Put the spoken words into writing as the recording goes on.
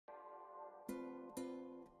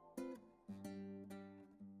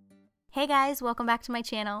Hey guys, welcome back to my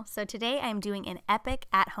channel. So today I'm doing an epic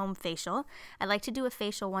at-home facial. I like to do a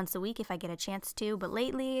facial once a week if I get a chance to, but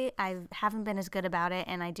lately I haven't been as good about it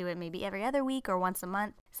and I do it maybe every other week or once a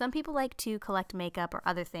month. Some people like to collect makeup or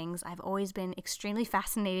other things. I've always been extremely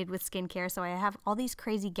fascinated with skincare, so I have all these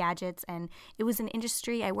crazy gadgets, and it was an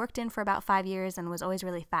industry I worked in for about 5 years and was always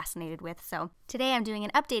really fascinated with. So today I'm doing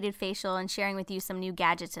an updated facial and sharing with you some new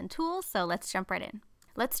gadgets and tools, so let's jump right in.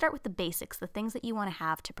 Let's start with the basics, the things that you want to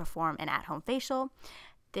have to perform an at-home facial.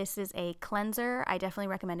 This is a cleanser. I definitely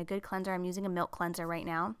recommend a good cleanser. I'm using a milk cleanser right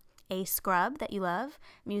now. A scrub that you love.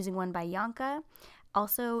 I'm using one by Yonka.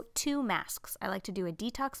 Also, 2 masks. I like to do a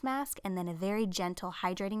detox mask and then a very gentle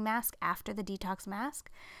hydrating mask after the detox mask.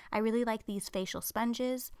 I really like these facial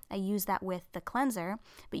sponges. I use that with the cleanser,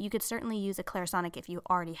 but you could certainly use a Clarisonic if you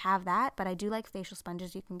already have that, but I do like facial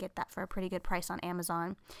sponges. You can get that for a pretty good price on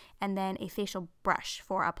Amazon. And then a facial brush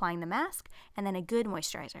for applying the mask, and then a good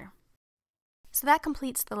moisturizer. So that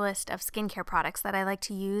completes the list of skincare products that I like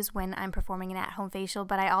to use when I'm performing an at-home facial,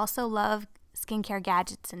 but I also love skincare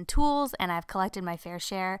gadgets and tools, and I've collected my fair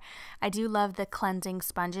share. I do love the cleansing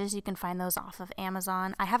sponges. You can find those off of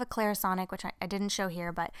Amazon. I have a Clarisonic, which I didn't show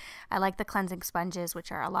here, but I like the cleansing sponges,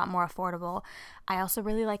 which are a lot more affordable. I also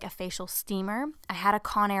really like a facial steamer. I had a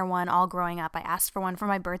Conair one all growing up. I asked for one for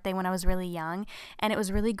my birthday when I was really young, and it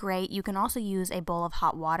was really great. You can also use a bowl of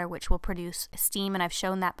hot water, which will produce steam, and I've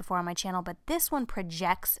shown that before on my channel, but this one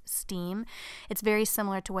projects steam. It's very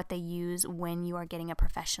similar to what they use when you are getting a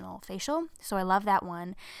professional facial. So I love that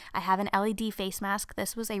one. I have an LED face mask.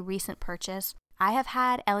 This was a recent purchase. I have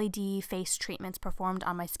had LED face treatments performed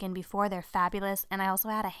on my skin before. They're fabulous. And I also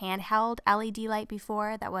had a handheld LED light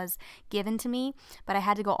before that was given to me, but I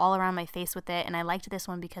had to go all around my face with it. And I liked this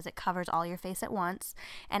one because it covers all your face at once.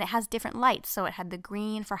 And it has different lights. So it had the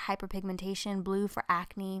green for hyperpigmentation, blue for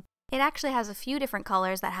acne. It actually has a few different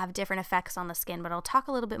colors that have different effects on the skin, but I'll talk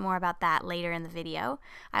a little bit more about that later in the video.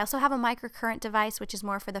 I also have a microcurrent device, which is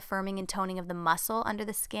more for the firming and toning of the muscle under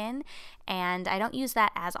the skin, and I don't use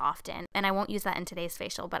that as often, and I won't use that in today's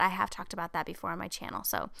facial, but I have talked about that before on my channel.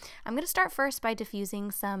 So I'm going to start first by diffusing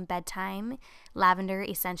some bedtime lavender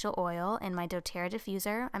essential oil in my doTERRA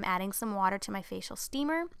diffuser. I'm adding some water to my facial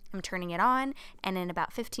steamer. I'm turning it on, and in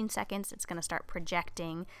about 15 seconds, it's going to start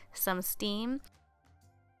projecting some steam.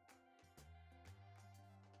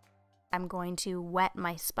 I'm going to wet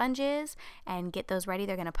my sponges and get those ready.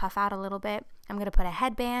 They're going to puff out a little bit. I'm going to put a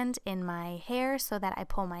headband in my hair so that I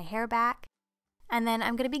pull my hair back. And then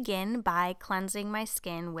I'm going to begin by cleansing my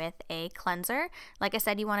skin with a cleanser. Like I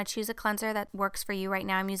said, you want to choose a cleanser that works for you. Right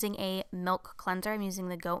now I'm using a milk cleanser. I'm using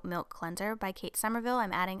the Goat Milk Cleanser by Somerville.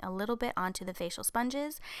 I'm adding a little bit onto the facial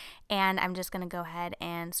sponges, and I'm just going to go ahead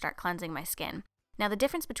and start cleansing my skin. Now, the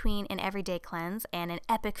difference between an everyday cleanse and an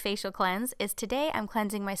epic facial cleanse is today I'm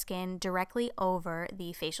cleansing my skin directly over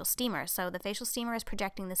the facial steamer. So the facial steamer is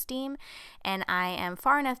projecting the steam, and I am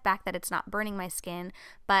far enough back that it's not burning my skin,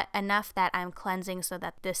 but enough that I'm cleansing so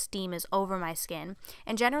that the steam is over my skin.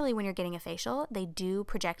 And generally when you're getting a facial, they do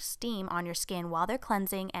project steam on your skin while they're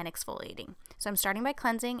cleansing and exfoliating. So I'm starting by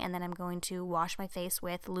cleansing, and then I'm going to wash my face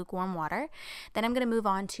with lukewarm water. Then I'm going to move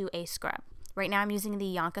on to a scrub. Right now I'm using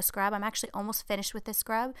the Yonka scrub. I'm actually almost finished with this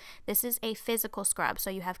scrub. This is a physical scrub. So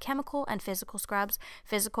you have chemical and physical scrubs.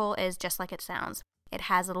 Physical is just like it sounds. It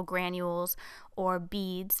has little granules or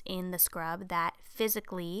beads in the scrub that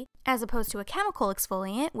physically, as opposed to a chemical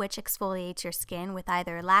exfoliant, which exfoliates your skin with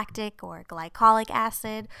either lactic or glycolic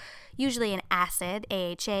acid, usually an acid,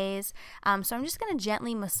 AHAs. So I'm just going to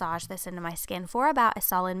gently massage this into my skin for about a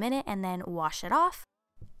solid minute and then wash it off.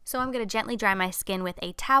 So I'm going to gently dry my skin with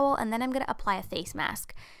a towel, and then I'm going to apply a face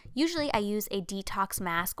mask. Usually I use a detox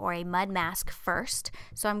mask or a mud mask first.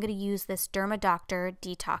 So I'm going to use this DermaDoctor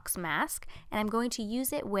detox mask, and I'm going to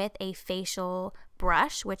use it with a facial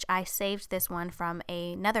brush, which I saved this one from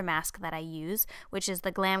another mask that I use, which is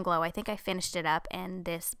the Glam Glow. I think I finished it up and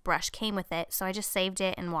this brush came with it, so I just saved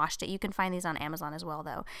it and washed it. You can find these on Amazon as well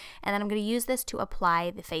though. And then I'm going to use this to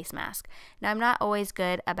apply the face mask. Now I'm not always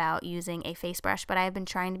good about using a face brush, but I've been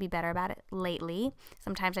trying to be better about it lately.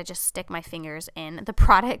 Sometimes I just stick my fingers in the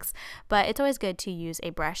products, but it's always good to use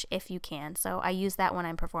a brush if you can. So I use that when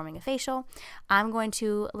I'm performing a facial. I'm going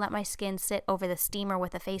to let my skin sit over the steamer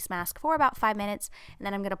with a face mask for about 5 minutes, and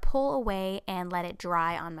then I'm going to pull away and let it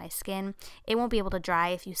dry on my skin. It won't be able to dry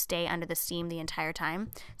if you stay under the steam the entire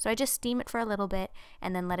time. So I just steam it for a little bit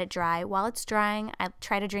and then let it dry. While it's drying, I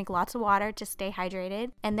try to drink lots of water to stay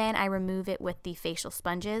hydrated, and then I remove it with the facial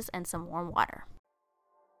sponges and some warm water.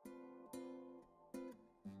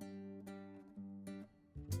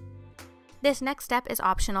 This next step is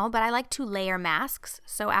optional, but I like to layer masks.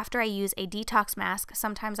 So after I use a detox mask,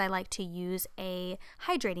 sometimes I like to use a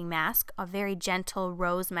hydrating mask, a very gentle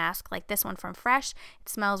rose mask like this one from Fresh. It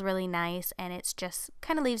smells really nice and it's just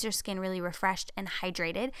kind of leaves your skin really refreshed and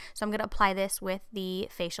hydrated. So I'm going to apply this with the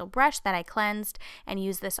facial brush that I cleansed and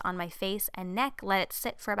use this on my face and neck. Let it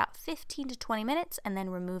sit for about 15 to 20 minutes and then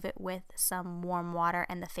remove it with some warm water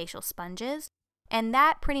and the facial sponges. And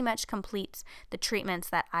that pretty much completes the treatments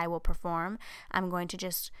that I will perform. I'm going to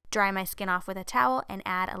just dry my skin off with a towel and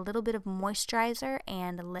add a little bit of moisturizer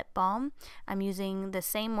and lip balm. I'm using the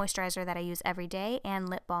same moisturizer that I use every day and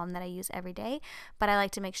lip balm that I use every day, but I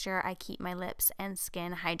like to make sure I keep my lips and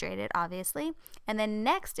skin hydrated, obviously. And then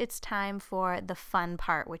next it's time for the fun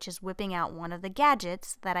part, which is whipping out one of the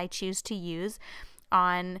gadgets that I choose to use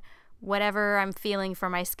on whatever I'm feeling for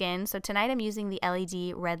my skin. So tonight I'm using the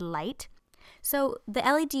LED red light. So the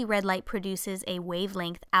LED red light produces a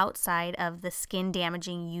wavelength outside of the skin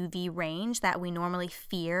damaging UV range that we normally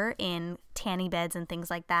fear in tanning beds and things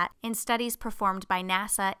like that. In studies performed by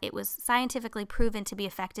NASA, it was scientifically proven to be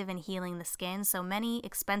effective in healing the skin, so many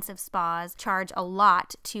expensive spas charge a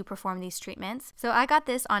lot to perform these treatments. So I got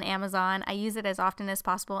this on Amazon. I use it as often as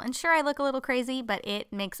possible, and sure, I look a little crazy, but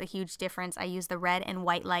it makes a huge difference. I use the red and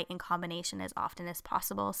white light in combination as often as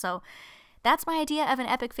possible. So that's my idea of an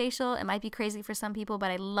epic facial. It might be crazy for some people, but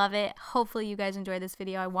I love it. Hopefully you guys enjoyed this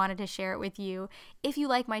video. I wanted to share it with you. If you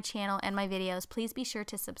like my channel and my videos, please be sure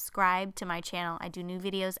to subscribe to my channel. I do new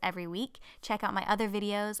videos every week. Check out my other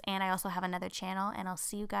videos, and I also have another channel, and I'll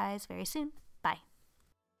see you guys very soon.